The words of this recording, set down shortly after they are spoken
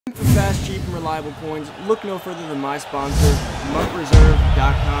For fast, cheap, and reliable coins, look no further than my sponsor,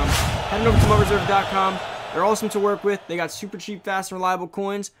 MutReserve.com. Head over to MutReserve.com. They're awesome to work with. They got super cheap, fast, and reliable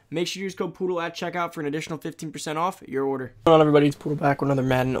coins. Make sure you use code Poodle at checkout for an additional 15% off your order. What's going on, everybody? It's Poodle back with another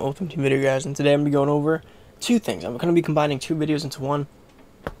Madden Ultimate Team video, guys. And today I'm going to be going over two things. I'm going to be combining two videos into one.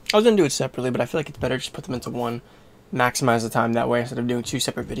 I was going to do it separately, but I feel like it's better just put them into one. Maximize the time that way instead of doing two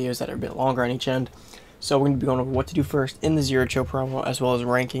separate videos that are a bit longer on each end. So we're going to be going over what to do first in the Zero Chill promo, as well as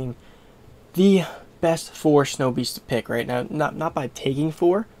ranking the best 4 snow beasts to pick right now. Not by taking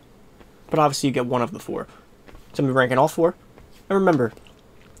 4, but obviously you get one of the 4. So I'm going to be ranking all 4. And remember,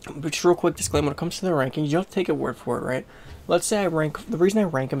 just real quick disclaimer, when it comes to the rankings, you don't have to take a word for it, right? Let's say I rank, the reason I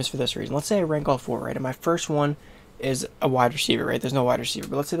rank them is for this reason. Let's say I rank all 4, right? And my first one is a wide receiver, right? There's no wide receiver,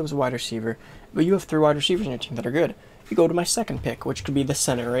 but let's say there was a wide receiver, but you have 3 wide receivers in your team that are good. You go to my second pick, which could be the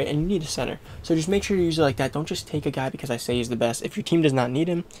center, right? And you need a center. So just make sure you use it like that. Don't just take a guy because I say he's the best. If your team does not need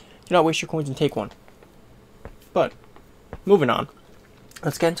him, do not waste your coins and take one. But, moving on.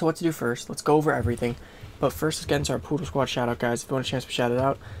 Let's get into what to do first. Let's go over everything. But first, let's get into our Poodle Squad shoutout, guys. If you want a chance to shout it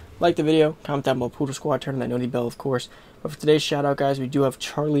out, like the video, comment down below Poodle Squad, turn on that noti bell, of course. But for today's shoutout, guys, we do have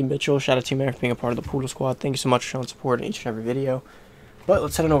Charlie Mitchell. Shout out to you, man, for being a part of the Poodle Squad. Thank you so much for showing support in each and every video. But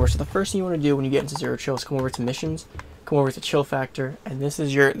let's head on over. So the first thing you want to do when you get into Zero Chill is come over to missions, come over to Chill Factor, and this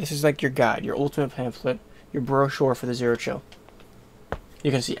is like your guide, your ultimate pamphlet, your brochure for the Zero Chill.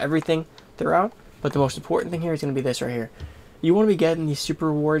 You can see everything throughout, but the most important thing here is going to be this right here. You want to be getting these super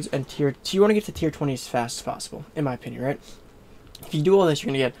rewards and you want to get to tier 20 as fast as possible, in my opinion, right? If you do all this,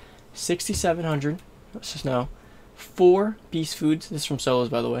 you're going to get 6,700 snow, 4 beast foods, this is from solos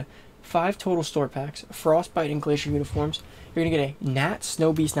by the way, 5 total store packs, frostbite and glacier uniforms. You're going to get a Nat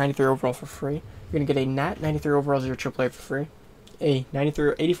Snow Beast 93 overall for free. You're going to get a Nat 93 overall Zero Chill player for free, a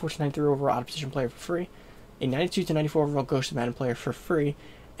 84 to 93 overall out of position player for free, a 92 to 94 overall Ghost of Madden player for free,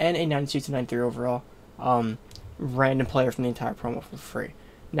 and a 92 to 93 overall random player from the entire promo for free.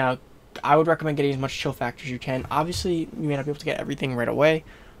 Now, I would recommend getting as much chill factor as you can. Obviously, you may not be able to get everything right away,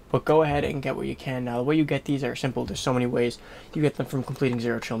 but go ahead and get what you can. Now, the way you get these are simple. There's so many ways. You get them from completing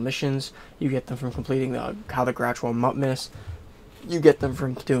Zero Chill missions. You get them from completing the How the Grouch Will Mutt Miss. You get them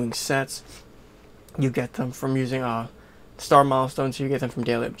from doing sets. You get them from using star milestones. You get them from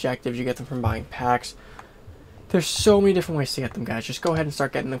daily objectives. You get them from buying packs. There's so many different ways to get them, guys. Just go ahead and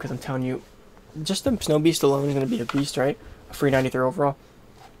start getting them because I'm telling you, just the Snow Beast alone is going to be a beast, right? A free 93 overall.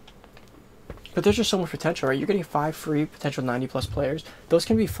 But there's just so much potential, right? You're getting 5 free potential 90+ players. Those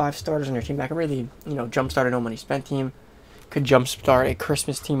can be 5 starters on your team. That could really, jumpstart a no money spent team. Could jumpstart a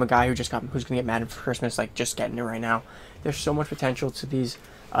Christmas team, a guy who's going to get Madden for Christmas, like just getting it right now. There's so much potential to these,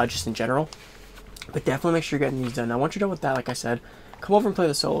 just in general. But definitely make sure you're getting these done. Now, once you're done with that, like I said, come over and play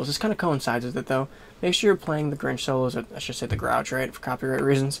the solos. This kind of coincides with it, though. Make sure you're playing the Grinch solos, or I should say the Grouch, right? For copyright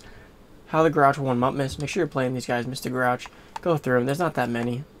reasons. How the Grouch won Mutt Miss. Make sure you're playing these guys, Mr. Grouch. Go through them. There's not that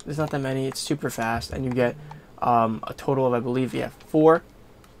many. It's super fast, and you get a total of, I believe, 4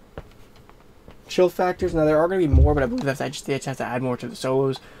 chill factors. Now, there are going to be more, but I believe they just have to add more to the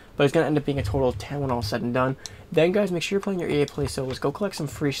solos. But it's going to end up being a total of 10 when all said and done. Then, guys, make sure you're playing your EA Play solos. Go collect some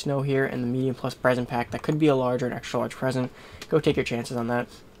free snow here in the medium plus present pack. That could be a large or an extra large present. Go take your chances on that.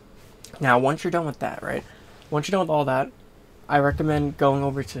 Now, once you're done with that, right? Once you're done with all that, I recommend going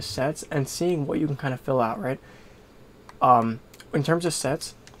over to sets and seeing what you can kind of fill out, right? In terms of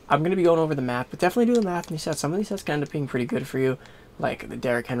sets, I'm going to be going over the math, but definitely do the math in these sets. Some of these sets can end up being pretty good for you, like the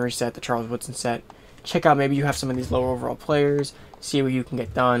Derrick Henry set, the Charles Woodson set. Check out, maybe you have some of these lower overall players, see what you can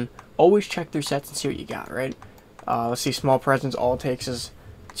get done. Always check through sets and see what you got, right? Let's see, small presents, all it takes is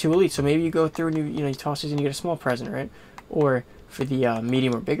 2 elite. So maybe you go through and you toss these and you get a small present, right? Or for the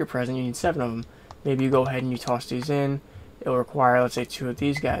medium or bigger present, you need 7 of them. Maybe you go ahead and you toss these in. It'll require, let's say, 2 of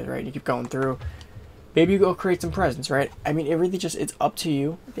these guys, right? You keep going through. Maybe you go create some presents, right? I mean, it really just, it's up to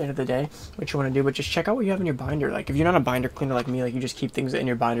you at the end of the day what you want to do, but just check out what you have in your binder. Like, if you're not a binder cleaner like me, like you just keep things in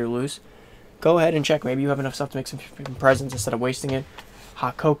your binder loose, go ahead and check. Maybe you have enough stuff to make some presents instead of wasting it.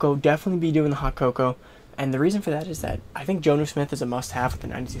 Hot cocoa, definitely be doing the hot cocoa. And the reason for that is that I think Jonnu Smith is a must-have with the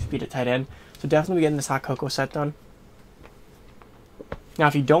 92 speed at tight end, so definitely be getting this hot cocoa set done. Now,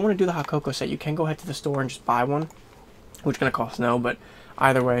 if you don't want to do the hot cocoa set, you can go ahead to the store and just buy one, which is going to cost no, but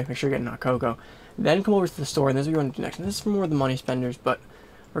either way, make sure you're getting hot cocoa. Then come over to the store, and this is what you want to do next. And this is for more of the money spenders, but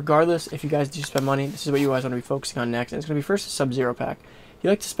regardless, if you guys do spend money, this is what you guys want to be focusing on next. And it's going to be first a Sub-Zero pack. If you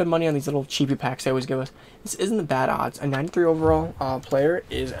like to spend money on these little cheapy packs they always give us, this isn't the bad odds. A 93 overall player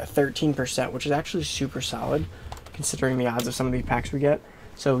is 13%, which is actually super solid, considering the odds of some of these packs we get.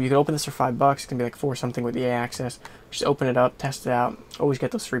 So you can open this for $5. It can be like 4 something with EA access. Just open it up, test it out. Always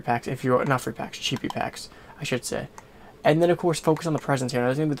get those free packs. If you're not free packs, cheapy packs, I should say. And then, of course, focus on the presents here. Now,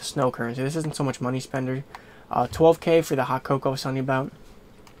 this is going to be the snow currency. This isn't so much money spender. 12K for the hot cocoa I was telling you about.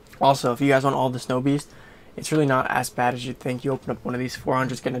 Also, if you guys want all the snow beasts, it's really not as bad as you'd think. You open up one of these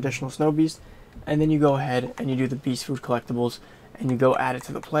 400s, get an additional snow beast, and then you go ahead and you do the beast food collectibles, and you go add it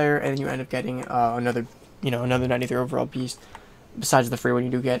to the player, and then you end up getting another 93 overall beast, besides the free one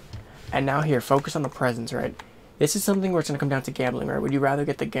you do get. And now here, focus on the presents, right? This is something where it's going to come down to gambling, right? Would you rather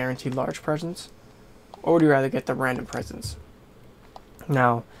get the guaranteed large presents, or would you rather get the random presents?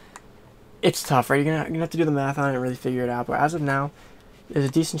 Now, it's tough, right? You're gonna have to do the math on it and really figure it out. But as of now, there's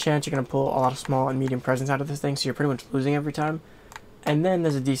a decent chance you're gonna pull a lot of small and medium presents out of this thing, so you're pretty much losing every time. And then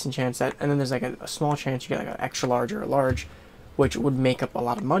there's a decent chance that, and then there's like a small chance you get like an extra large or a large, which would make up a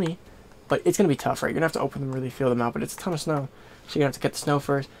lot of money. But it's gonna be tough, right? You're gonna have to open them, really feel them out. But it's a ton of snow, so you're gonna have to get the snow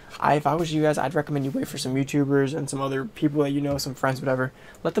first. If I was you guys, I'd recommend you wait for some YouTubers and some other people that you know, some friends, whatever.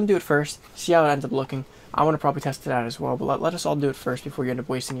 Let them do it first. See how it ends up looking. I want to probably test it out as well, but let us all do it first before you end up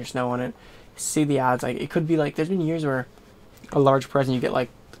wasting your snow on it. See the odds. Like, it could be like, there's been years where a large present you get like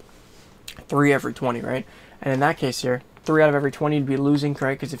 3 every 20, right? And in that case here, 3 out of every 20 you'd be losing,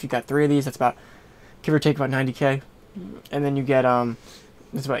 right? Because if you got 3 of these, that's about, give or take, about 90k. And then you get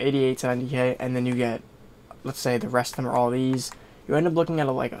it's about 88 to 90k, and then you get, let's say the rest of them are all these. You end up looking at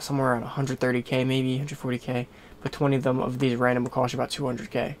like somewhere around 130k, maybe 140k, but 20 of them of these random will cost you about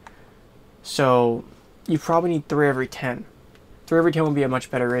 200k. So you probably need 3 every 10. 3 every 10 would be a much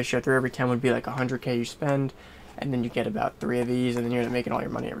better ratio. 3 every 10 would be like 100k you spend, and then you get about 3 of these, and then you're making all your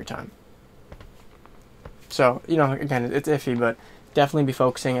money every time. So, you know, again, it's iffy, but definitely be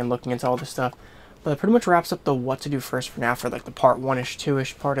focusing and looking into all this stuff. But that pretty much wraps up the what to do first for now, for like the part 1-ish,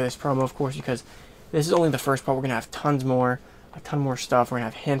 2-ish part of this promo, of course, because this is only the first part. We're going to have a ton more stuff. We're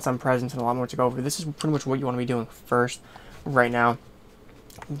going to have hints on presents and a lot more to go over. This is pretty much what you want to be doing first right now.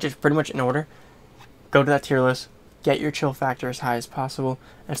 Just pretty much in order. Go to that tier list, get your chill factor as high as possible,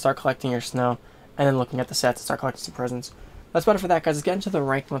 and start collecting your snow, and then looking at the sets and start collecting some presents. That's about it for that, guys. Let's get into the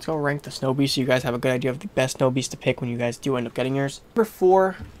ranking. Let's go rank the snow beast so you guys have a good idea of the best snow beast to pick when you guys do end up getting yours. Number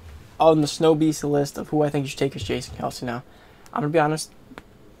 4 on the snow beast list of who I think you should take is Jason Kelce. Now, I'm going to be honest,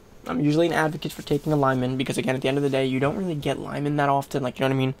 I'm usually an advocate for taking a lineman because, again, at the end of the day, you don't really get linemen that often. Like, you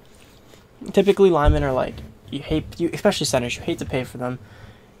know what I mean? Typically, linemen are like, especially centers, you hate to pay for them.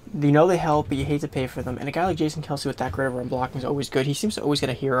 You know they help, but you hate to pay for them. And a guy like Jason Kelce with that great of run blocking is always good. He seems to always get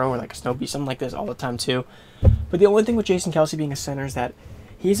a hero or like a snow beast, something like this all the time too. But the only thing with Jason Kelce being a center is that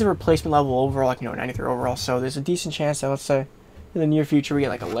he's a replacement level overall, like, 93 overall. So there's a decent chance that, let's say, in the near future we get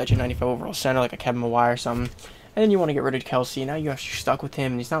like a legend 95 overall center, like a Kevin Maguire or something. And then you want to get rid of Kelce. Now you're stuck with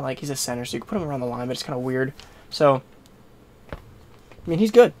him, and he's not like he's a center, so you can put him around the line, but it's kind of weird. So, I mean,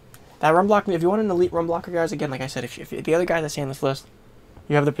 he's good. That run block, if you want an elite run blocker, guys, again, like I said, if the other guys that stay on this list,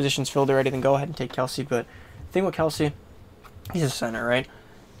 you have the positions filled already, then go ahead and take Kelce. But the thing with Kelce, he's a center, right?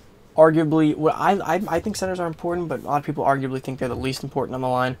 Arguably, I think centers are important, but a lot of people arguably think they're the least important on the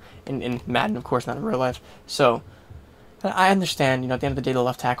line. In Madden, of course, not in real life. So, I understand, you know, at the end of the day, the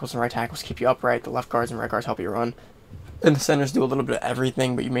left tackles and right tackles keep you upright. The left guards and right guards help you run. And the centers do a little bit of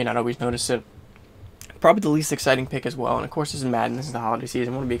everything, but you may not always notice it. Probably the least exciting pick as well. And, of course, this is Madden. This is the holiday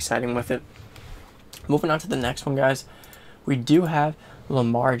season. I want to be exciting with it. Moving on to the next one, guys. We do have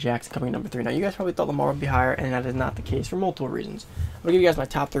Lamar Jackson coming in number 3. Now, you guys probably thought Lamar would be higher, and that is not the case for multiple reasons. I'm going to give you guys my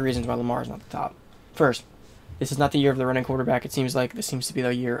top 3 reasons why Lamar is not the top. First, this is not the year of the running quarterback. It seems like this seems to be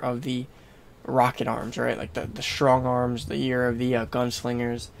the year of the rocket arms, right? Like the strong arms, the year of the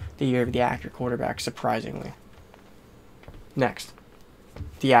gunslingers, the year of the accurate quarterback, surprisingly. Next,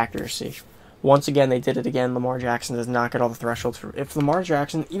 the accuracy. Once again, they did it again. Lamar Jackson does not get all the thresholds for. If Lamar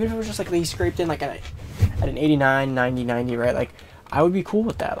Jackson, even if it was just like he scraped in like at an 89, 90, 90, right? Like, I would be cool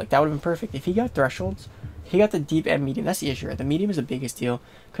with that. Like, that would have been perfect. If he got thresholds, he got the deep and medium. That's the issue, right? The medium is the biggest deal.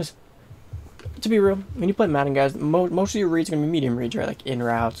 Because, to be real, when you play Madden, guys, most of your reads are going to be medium reads, right? Like in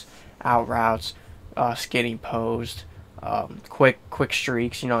routes, out routes, skinny posed, quick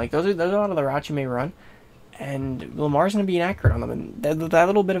streaks. You know, like those are a lot of the routes you may run. And Lamar's going to be inaccurate on them. And that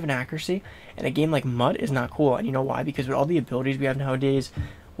little bit of an accuracy in a game like Mud is not cool. And you know why? Because with all the abilities we have nowadays,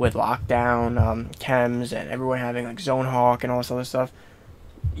 with lockdown, chems, and everyone having like zone hawk and all this other stuff,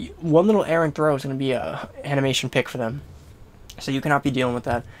 one little errant throw is going to be a animation pick for them. So you cannot be dealing with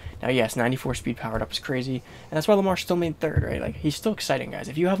that. Now, yes, 94 speed powered up is crazy, and that's why Lamar still made 3rd, right? Like, he's still exciting, guys.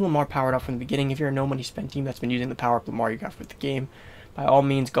 If you have Lamar powered up from the beginning, if you're a no money spent team that's been using the power up Lamar you got with the game, by all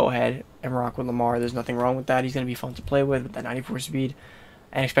means, go ahead and rock with Lamar. There's nothing wrong with that. He's going to be fun to play with that 94 speed,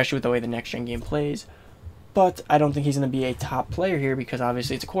 and especially with the way the next gen game plays. But I don't think he's going to be a top player here because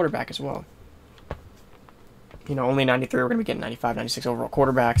obviously it's a quarterback as well. You know, only 93. We're going to be getting 95, 96 overall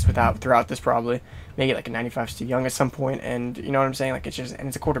quarterbacks throughout this probably. May get like a 95 Steve Young at some point, and you know what I'm saying? Like, it's just, and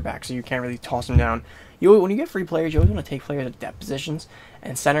it's a quarterback, so you can't really toss him down. When you get free players, you always want to take players at depth positions,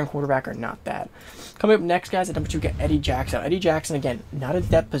 and center and quarterback are not that. Coming up next, guys, at number 2, get Eddie Jackson. Eddie Jackson, again, not a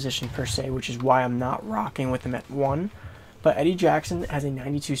depth position per se, which is why I'm not rocking with him at 1. But Eddie Jackson has a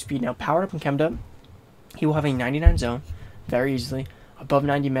 92 speed. Now, powered up and chemmed up, he will have a 99 zone very easily, above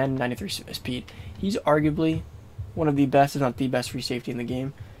 90 men, 93 speed. He's arguably one of the best, if not the best, free safety in the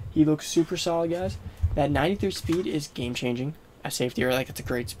game. He looks super solid, guys. That 93 speed is game-changing as safety, or like it's a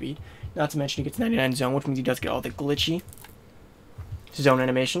great speed. Not to mention he gets 99 zone, which means he does get all the glitchy zone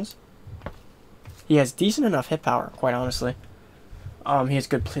animations. He has decent enough hit power, quite honestly. He has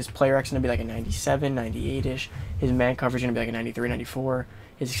good, his player X going to be like a 97, 98-ish. His man coverage going to be like a 93, 94.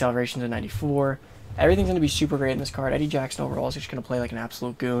 His acceleration is a 94. Everything's going to be super great in this card. Eddie Jackson overall is just going to play like an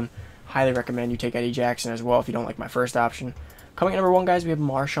absolute goon. Highly recommend you take Eddie Jackson as well if you don't like my first option. Coming at number 1, guys, we have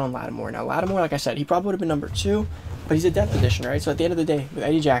Marshawn Lattimore. Now, Lattimore, like I said, he probably would have been number 2, but he's a depth addition, right? So at the end of the day, with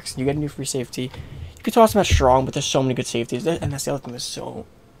Eddie Jackson, you get a new free safety. You could toss him as strong, but there's so many good safeties. And that's the other thing. There's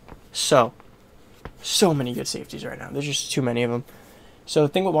so many good safeties right now. There's just too many of them. So the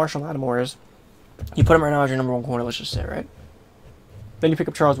thing with Marshawn Lattimore is, you put him right now as your number 1 corner, let's just say, right? Then you pick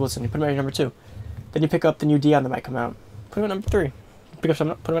up Charles Woodson, you put him at your number 2. Then you pick up the new Dion that might come out, put him at number 3. Put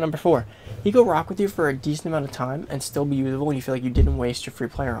him at number 4. He could rock with you for a decent amount of time and still be usable when you feel like you didn't waste your free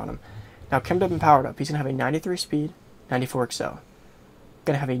player on him. Now, chemmed up and powered up, he's going to have a 93 speed, 94 excel.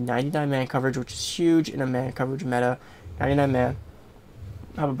 Going to have a 99 man coverage, which is huge in a man coverage meta. 99 man,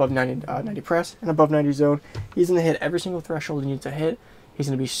 have above 90 press, and above 90 zone. He's going to hit every single threshold he needs to hit. He's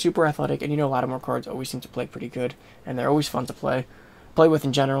going to be super athletic, and you know Lattimore cards always seem to play pretty good, and they're always fun to play with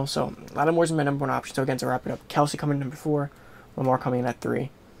in general. So Lattimore's my number 1 option. So again, to wrap it up, Kelsey coming in number 4, Lamar coming in at 3,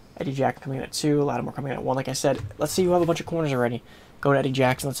 Eddie Jackson coming in at 2, Lattimore coming in at 1. Like I said, let's say you have a bunch of corners already. Go to Eddie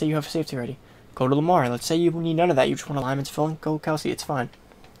Jackson. Let's say you have a safety already. Go to Lamar. Let's say you need none of that. You just want a lineman's filling. Go Kelsey. It's fine.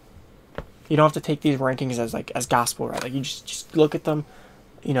 You don't have to take these rankings as gospel, right? Like, you just look at them,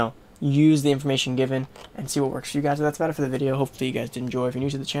 you know, use the information given and see what works for you guys. So that's about it for the video. Hopefully you guys did enjoy. If you're new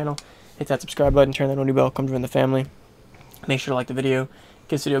to the channel, hit that subscribe button, turn that notification bell, come join the family. Make sure to like the video,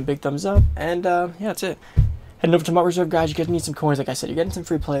 give this video a big thumbs up, and yeah, that's it. Heading over to MUT Reserve, guys. You guys need some coins. Like I said, you're getting some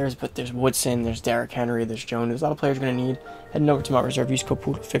free players, but there's Woodson, there's Derrick Henry, there's Jones. There's a lot of players you're going to need. Heading over to MUT Reserve, use code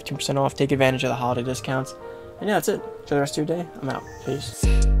Poodle, 15% off. Take advantage of the holiday discounts. And yeah, that's it. Enjoy the rest of your day. I'm out. Peace.